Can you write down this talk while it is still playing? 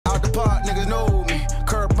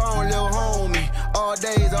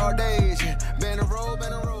days, all days. Been a roll,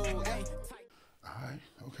 been a roll. All right,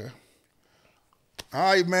 okay. All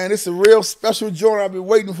right, man, this is a real special joint. I've been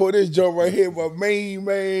waiting for this joint right here. My main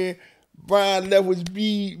man, Byron Leftwich,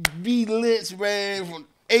 B Lynch, man, from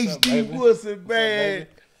HD Woodson, man.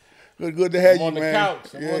 Good to have you, man. I'm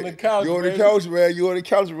on the couch. You're on the couch, man. You're on the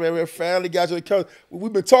couch, man. We finally got you on the couch.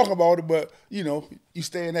 We've been talking about it, but, you know, you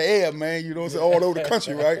stay in the air, man. You know what I'm saying? All over the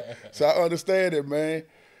country, right? So I understand it, man.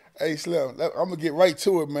 Hey, Slim, I'm going to get right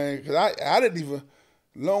to it, man, because I didn't even,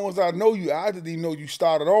 as long as I know you, I didn't even know you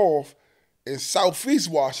started off in Southeast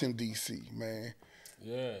Washington, D.C., man.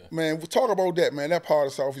 Yeah. Man, we'll talk about that, man, that part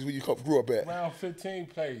of Southeast where you grew up at. Around 15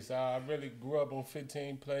 Place. I really grew up on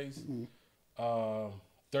 15 Place.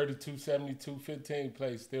 3272 15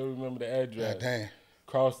 Place. Still remember the address. God damn.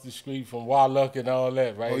 Across the street from Wallach and all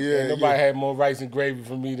that, right? Oh, yeah. Ain't nobody had more rice and gravy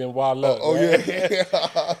for me than Wallach. Right? Yeah.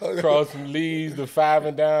 Across from Lee's, the 5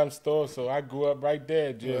 and dime store. So I grew up right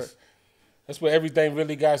there. That's where everything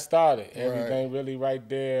really got started. Everything really right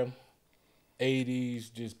there.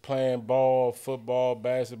 80s, just playing ball, football,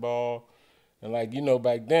 basketball. And like, you know,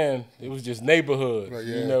 back then, it was just neighborhoods. Right,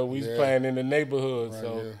 you know, we was playing in the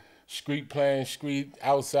neighborhood. Street playing, street,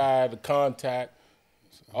 outside, the contact.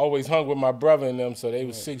 Always hung with my brother and them, so they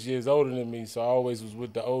was 6 years older than me, so I always was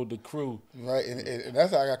with the older crew. Right, and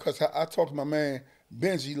that's how I got, because I talked to my man,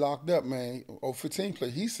 Benji, locked up, man, 15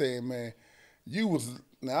 Place. He said, man, you was,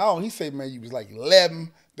 now he said, man, you was like 11,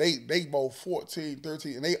 they both 14,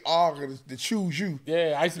 13, and they argued to choose you.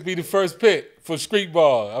 Yeah, I used to be the first pick for street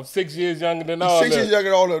ball. I'm 6 years younger than all of them. 6 years younger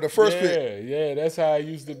than all of them, the first pick. Yeah, that's how I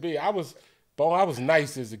used to be. I was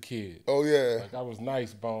nice as a kid. Oh, yeah. Like, I was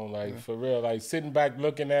nice, Bone, like, for real. Like, sitting back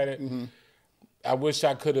looking at it, I wish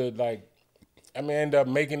I could have, like, ended up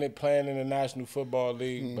making it, playing in the National Football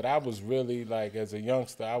League, but I was really, like, as a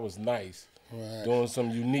youngster, I was nice. Doing some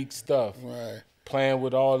unique stuff. Playing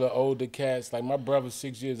with all the older cats. Like, my brother's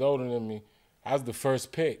 6 years older than me. I was the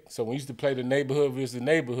first pick. So when we used to play the neighborhood versus the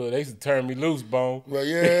neighborhood, they used to turn me loose, Bone. Well,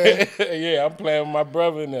 yeah. Yeah, I'm playing with my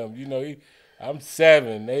brother and them. You know, I'm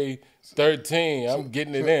 7, they 13. I'm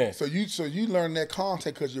getting it in. So you learned that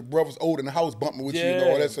contact because your brother's old in the house bumping with you and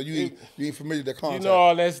all that. So you ain't familiar with that contact. You know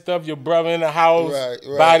all that stuff. Your brother in the house,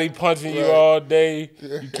 body punching you all day.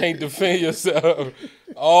 You can't defend yourself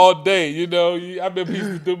all day. You know, I remember he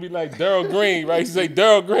used to do me like Darrell Green, right? He say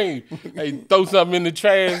Darrell Green. Hey, throw something in the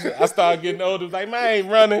trash. I started getting older. Like, man, I ain't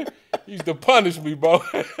running. He used to punish me, bro.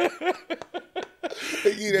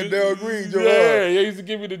 They give that Darrell Green, Joe. Yeah, they used to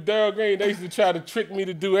give me the Darrell Green. They used to try to trick me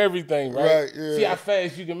to do everything, right? See how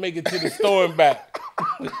fast you can make it to the store and back.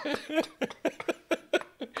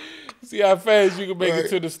 See how fast you can make it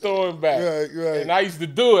to the store and back. And I used to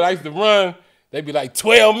do it. I used to run. They'd be like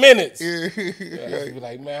 12 minutes. I used to be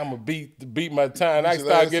like, man, I'm going to beat my time. I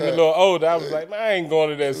started getting a little older. I was like, man, I ain't going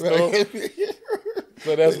to that store.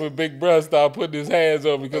 So that's when Big Brother started putting his hands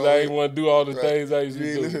on me because I didn't want to do all the things I used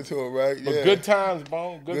to do. Listen to him, right? But good times,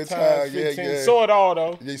 Bone. Good times. 15. Saw it all,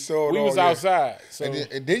 though. They saw it we all. We was outside. So.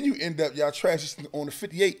 And then you end up, y'all transitioning on the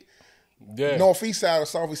 58. Yeah. Northeast side or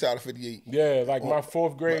southeast side of 58. Yeah, like my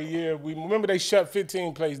 4th grade year. We remember they shut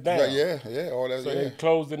 15 Place down. All that. So they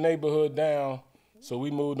closed the neighborhood down. So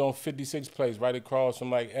we moved on 56 Place, right across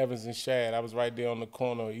from like Evans and Shad. I was right there on the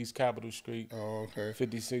corner of East Capitol Street. Oh, okay.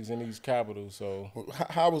 56 in East Capitol. So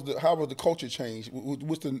how was the culture change?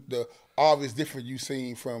 What's the obvious difference you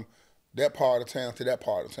seen from that part of town to that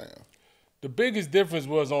part of town? The biggest difference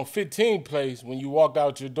was on 15 Place when you walked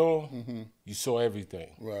out your door, you saw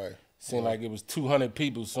everything. Right. Seemed like it was 200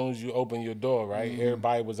 people as soon as you opened your door, right?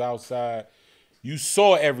 Everybody was outside. You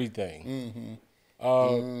saw everything.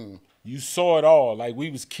 You saw it all. Like, we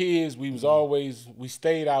was kids. We was we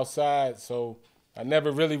stayed outside, so I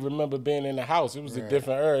never really remember being in the house. It was a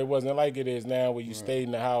different era. It wasn't like it is now where you stayed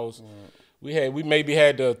in the house. We maybe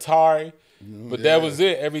had the Atari, but that was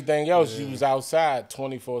it. Everything else, you was outside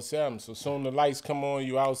 24/7. So soon the lights come on,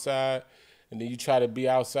 you outside, and then you try to be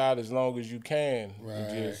outside as long as you can.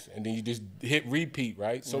 And then you just hit repeat,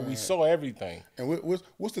 right? So we saw everything. And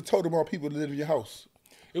what's the total amount of people that live in your house?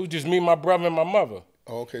 It was just me, my brother, and my mother.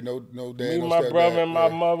 Oh, okay, no dad, me, no my brother, and my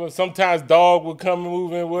mother. Sometimes dog would come and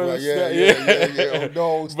move in with us. Yeah.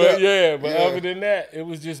 Dog but other than that, it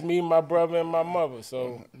was just me, my brother, and my mother.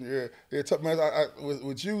 So tough, man.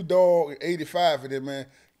 With you, dog, 85 of them, man.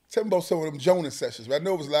 Tell me about some of them joning sessions. I know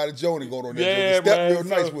there was a lot of joning going on there. You stepped real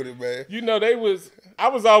nice with it, man. You know, I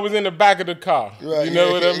was always in the back of the car. Right, you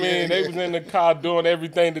know what I mean? They was in the car doing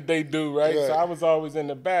everything that they do, right? So I was always in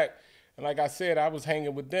the back. And like I said, I was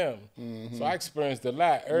hanging with them. So I experienced a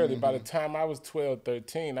lot early. By the time I was 12,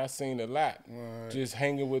 13, I seen a lot. Just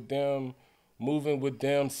hanging with them, moving with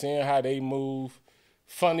them, seeing how they move.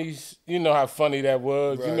 funny, you know how funny that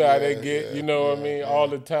was. Right, you know how they yeah, get, yeah, you know what I mean, all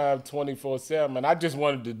the time, 24/7. And I just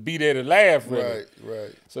wanted to be there to laugh, really.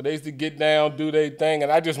 Right. So they used to get down, do their thing,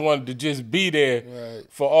 and I just wanted to just be there Right.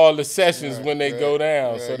 for all the sessions when they right, go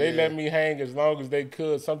down. right, So they yeah. let me hang as long as they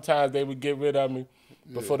could. Sometimes they would get rid of me.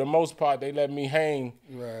 But for the most part, they let me hang.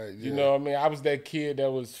 Right, You yeah. know what I mean? I was that kid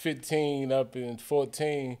that was 15 up in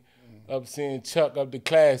 14, up seeing Chuck up the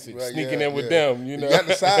classics, Right, sneaking yeah, in with yeah. them, you know? You got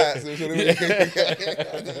the sides. You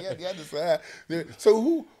got the side.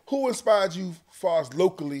 So who inspired you far as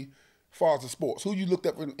locally, far as the sports? Who you looked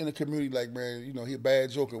up in the community like, man, you know, he a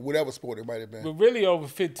bad joker, whatever sport it might have been. But really over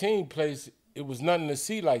 15 place, it was nothing to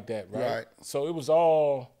see like that, right? Right. So it was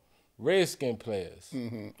all Redskin players.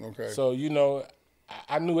 Mm-hmm. Okay. So, you know,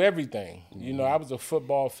 I knew everything. You know, I was a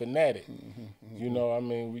football fanatic. You know, I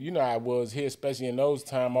mean, you know how I was here, especially in those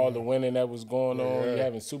times, all the winning that was going on. You're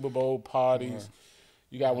having Super Bowl parties.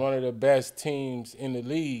 You got one of the best teams in the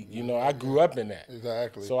league. You know, I grew up in that.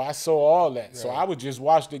 Exactly. So I saw all that. So I would just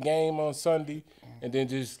watch the game on Sunday, and then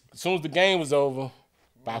just as soon as the game was over,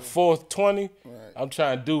 by 4:20, I'm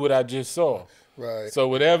trying to do what I just saw. Right. So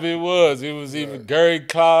whatever it was either Gary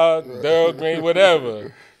Clark, Darrell Green,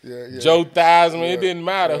 whatever. Joe Theismann, it didn't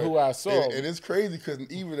matter who I saw. And it's crazy because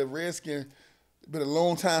even the Redskins, been a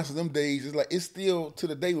long time since them days. It's like, it's still to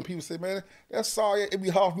the day when people say, man, that's sorry, it'd be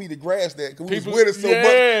hard for me to grasp that because we was winning so much.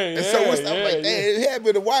 And so much stuff like that. It had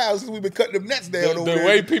been a while since we've been cutting them nets down over the there.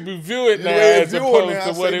 way people view it now as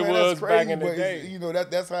opposed to what it was back in the day. You know,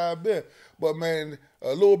 that's how it been. But, man,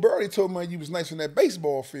 Lil Birdie told me you was nice on that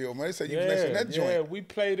baseball field, man. They said you was nice on that joint. Yeah, we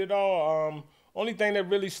played it all. Only thing that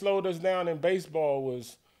really slowed us down in baseball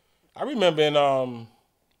was, I remember in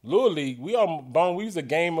Little League, we was a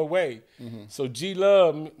game away. So G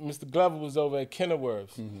Love, Mr. Glover was over at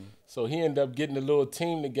Kenilworth. So he ended up getting a little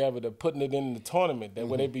team together to putting it in the tournament that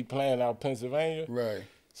where they be playing out Pennsylvania. Right.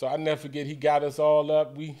 So I never forget he got us all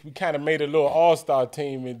up. We kind of made a little all-star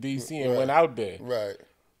team in D.C. and went out there. Right.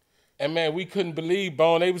 And, man, we couldn't believe,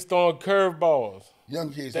 Bone, they was throwing curveballs.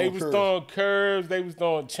 Young kids They was throwing curves. They was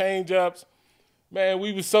throwing change-ups. Man,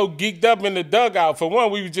 we was so geeked up in the dugout. For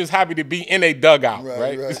one, we was just happy to be in a dugout,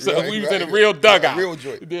 right? So we was in a real dugout. Real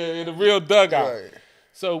joint. In a real dugout. Right.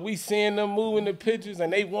 So we seeing them moving the pitches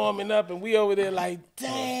and they warming up and we over there like,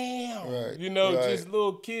 damn. You know, just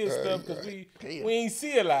little kid stuff because we ain't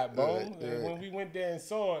see a lot, Bone. And when we went there and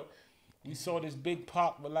saw it, we saw this big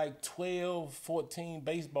park with like 12, 14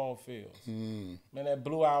 baseball fields. Man, that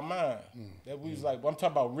blew our mind. That we was like, I'm talking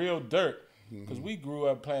about real dirt. Because we grew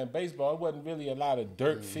up playing baseball. It wasn't really a lot of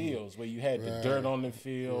dirt fields where you had the dirt on the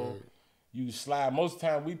field. You slide. Most of the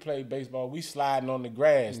time we played baseball, we sliding on the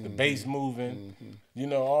grass, the base moving, you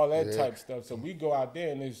know, all that type stuff. So we go out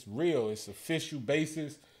there and it's real. It's official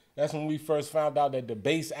bases. That's when we first found out that the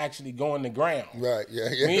base actually go in the ground. Right, yeah.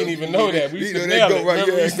 We didn't even know that. We used to nail it.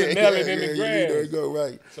 Remember, we used to nail it in the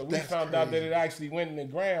grass. So we found out that it actually went in the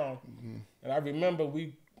ground. And I remember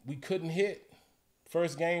we couldn't hit.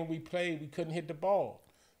 First game we played, we couldn't hit the ball.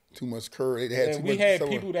 Too much curve. We had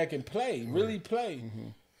people that can play, really play,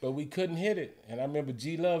 but we couldn't hit it. And I remember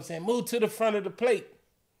G Love saying, move to the front of the plate.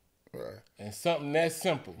 Right. And something that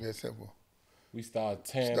simple. That's simple. We started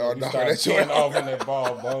tearing off in that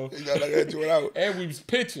ball, bro. And we was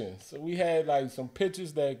pitching. So we had like some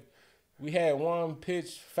pitches that we had one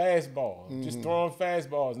pitch fastball, just throwing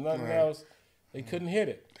fastballs, nothing else. They couldn't hit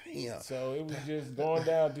it. Damn. So it was just going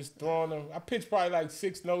down, just throwing them. I pitched probably like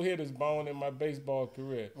 6 no-hitters, Bone, in my baseball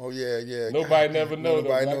career. Oh, yeah. Nobody never know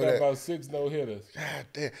though. I got that. about 6 no-hitters. God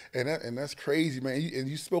damn. And that's crazy, man. And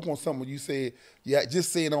you spoke on something when you said,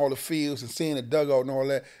 just seeing all the fields and seeing the dugout and all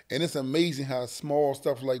that. And it's amazing how small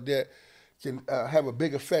stuff like that can have a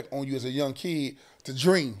big effect on you as a young kid to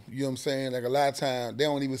dream. You know what I'm saying? Like a lot of times, they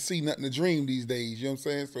don't even see nothing to dream these days. You know what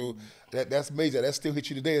I'm saying? So that's amazing. That still hits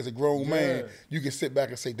you today as a grown man. You can sit back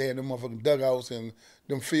and say, damn, them motherfucking dugouts and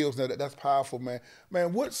them fields, that's powerful, man.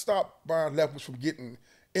 Man, what stopped Byron Leftwich from getting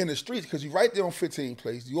in the streets? Because you're right there on 15th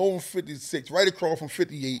place. You own 56, right across from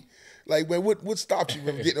 58. Like, man, what stopped you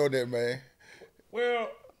from getting on there, man? Well,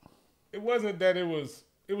 it wasn't that it was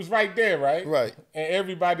right there, right? Right. And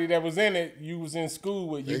everybody that was in it, you was in school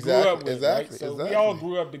with, you grew up with, right? So we all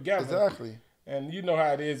grew up together. Exactly. And you know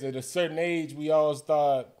how it is. At a certain age, we all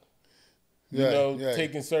start,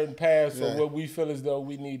 taking certain paths for what we feel as though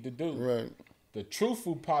we need to do. Right. The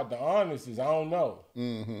truthful part, the honest is I don't know.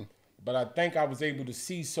 But I think I was able to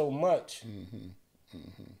see so much.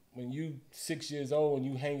 When you 6 years old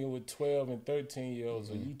and you hanging with 12 and 13-year-olds,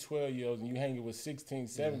 or you 12-year-olds and you hanging with 16,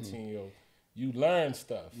 17-year-olds, you learn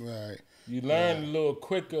stuff. Right. You learn a little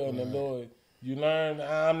quicker and a little You learn,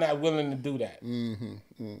 I'm not willing to do that.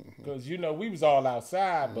 Because, you know, we was all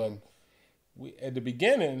outside, but we, at the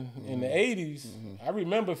beginning, in the 80s, I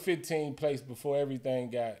remember 15 place before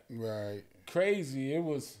everything got crazy. It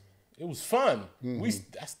was fun.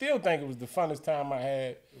 I still think it was the funnest time I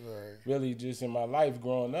had really just in my life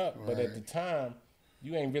growing up. But at the time,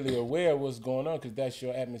 you ain't really aware of what's going on because that's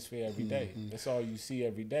your atmosphere every day. That's all you see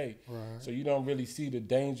every day. So you don't really see the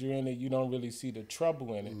danger in it. You don't really see the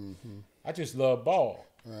trouble in it. I just love ball.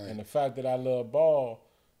 And the fact that I love ball,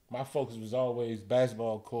 my focus was always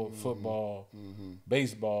basketball court, football,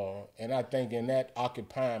 baseball. And I think in that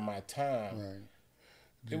occupying my time,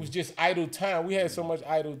 it was just idle time. We had so much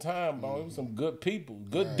idle time, bro. It was some good people,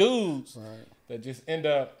 good dudes that just end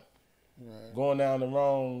up going down the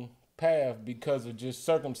wrong path because of just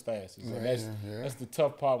circumstances. And that's the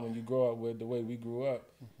tough part when you grow up with the way we grew up.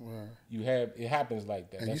 It happens like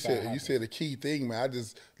that. And you said a key thing, man. I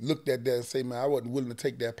just looked at that and say, man, I wasn't willing to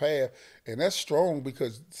take that path. And that's strong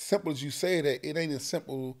because simple as you say that, it ain't as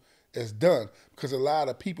simple as done. Because a lot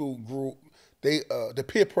of people grew, the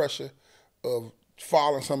peer pressure of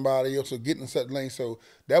following somebody else or getting in certain lane. So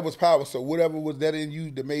that was power. So whatever was that in you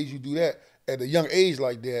that made you do that at a young age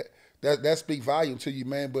like that, that speak volume to you,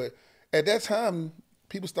 man. But at that time,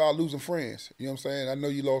 people started losing friends. You know what I'm saying? I know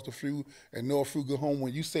you lost a few and know a few good home.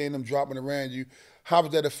 When you saying them dropping around you, how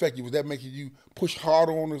was that affect you? Was that making you push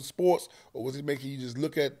harder on the sports, or was it making you just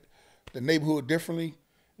look at the neighborhood differently?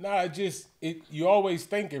 Nah, you always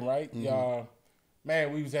thinking, right?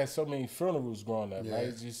 Man, we was at so many funerals growing up, right?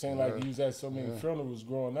 It just seemed like you was at so many funerals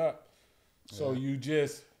growing up. So you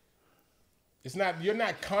just, you're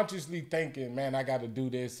not consciously thinking, man, I got to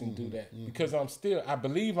do this and do that. Because I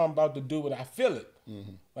believe I'm about to do it. I feel it.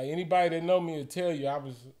 Like anybody that know me will tell you,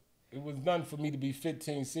 it was nothing for me to be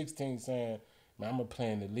 15, 16 saying, man, I'm going to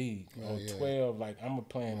play in the league. Or 12, like, I'm going to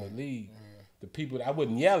play in the league. The people, I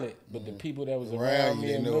wouldn't yell it, but the people that was around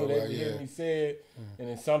me and knew, they would hear me say it. And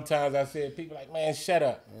then sometimes I said, people like, man, shut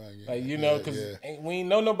up. Like, you know, because we ain't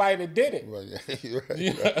know nobody that did it.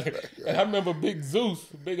 You know? And I remember Big Zeus,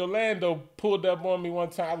 Big Orlando, pulled up on me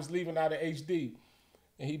one time. I was leaving out of HD.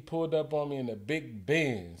 And he pulled up on me in a big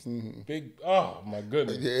Benz. Oh, my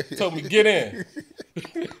goodness. Told me, get in.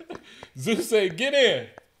 Zeus said, get in.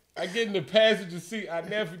 I get in the passenger seat. I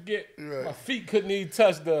never forget. My feet couldn't even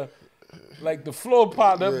touch the floor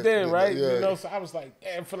part up there, right? You know, so I was like,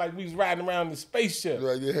 damn, I feel like we was riding around the spaceship.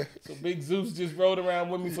 So Big Zeus just rode around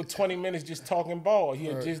with me for 20 minutes just talking ball. He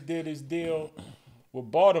had just did his deal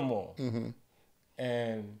with Baltimore.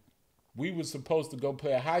 And we were supposed to go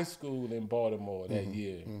play a high school in Baltimore that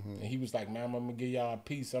year. And he was like, man, I'm going to give y'all a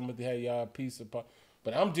piece. I'm going to have y'all a piece of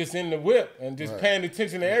But I'm just in the whip and just paying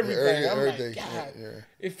attention to everything. I'm like, God,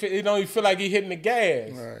 it don't even feel like he hitting the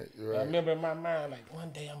gas. I remember in my mind, like, one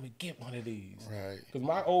day I'm going to get one of these. Because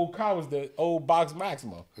my old car was the old Box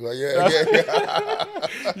Maxima. You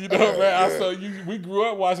know, man, we grew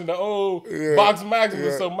up watching the old Box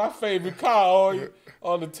Maxima, so my favorite car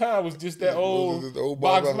all the time was just that old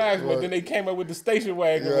Box Maxima. Then they came up with the station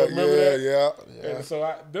wagon. Remember that? And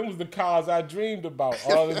so them was the cars I dreamed about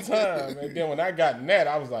all the time. And then when I got that,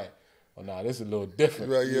 I was like, oh, no, this is a little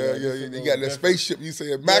different. You got that spaceship. You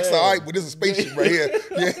said, Max, all right, but this is a spaceship right here.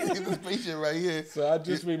 This is a spaceship right here. So I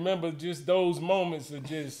just remember just those moments of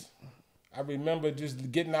I remember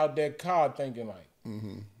just getting out that car thinking like,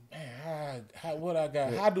 man, what I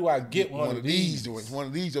got? How do I get one of these? One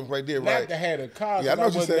of these right there, Not to have a car, I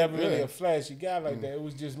was never really a flashy guy like that. It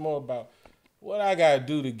was just more about what I got to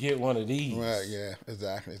do to get one of these.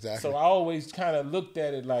 Exactly. So I always kind of looked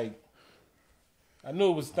at it like, I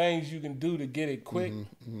knew it was things you can do to get it quick.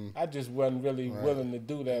 I just wasn't really willing to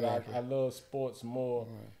do that. I love sports more.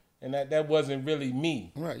 And that wasn't really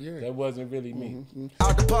me. That wasn't really me.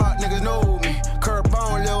 Out the park, niggas know me.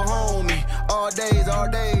 Curtbone, little homie. All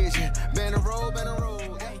days. Been a road.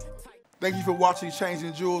 Thank you for watching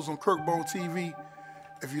Changing Jewels on Curtbone TV.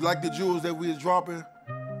 If you like the jewels that we are dropping,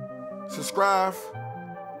 subscribe,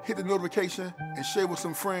 hit the notification, and share with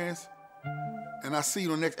some friends. And I'll see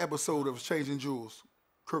you on the next episode of Changing Jewels,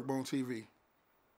 Curtbone TV.